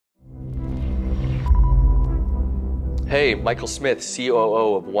Hey, Michael Smith,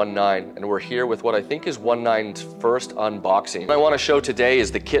 COO of ONE9, and we're here with what I think is ONE9's first unboxing. What I want to show today is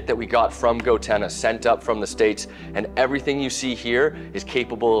the kit that we got from goTenna's, sent up from the States, and everything you see here is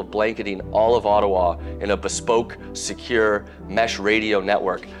capable of blanketing all of Ottawa in a bespoke, secure mesh radio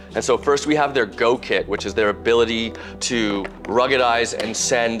network. And so first we have their goKit, which is their ability to ruggedize and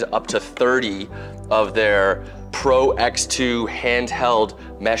send up to 30 of their Pro X2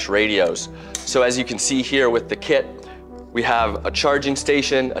 handheld mesh radios. So as you can see here with the kit, we have a charging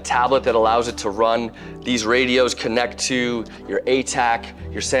station, a tablet that allows it to run. These radios connect to your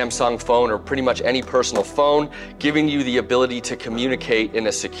ATAC, your Samsung phone, or pretty much any personal phone, giving you the ability to communicate in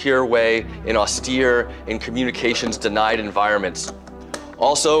a secure way in austere and communications denied environments.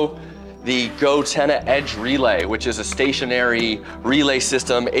 Also, the goTenna EdgeRelay, which is a stationary relay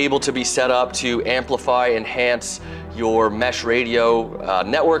system able to be set up to amplify, enhance your mesh radio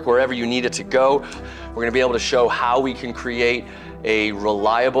network wherever you need it to go. We're gonna be able to show how we can create a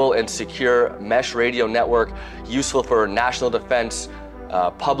reliable and secure mesh radio network useful for national defense,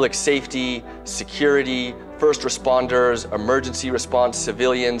 public safety, security, first responders, emergency response,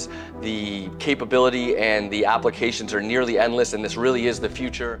 civilians. The capability and the applications are nearly endless, and this really is the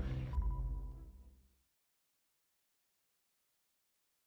future.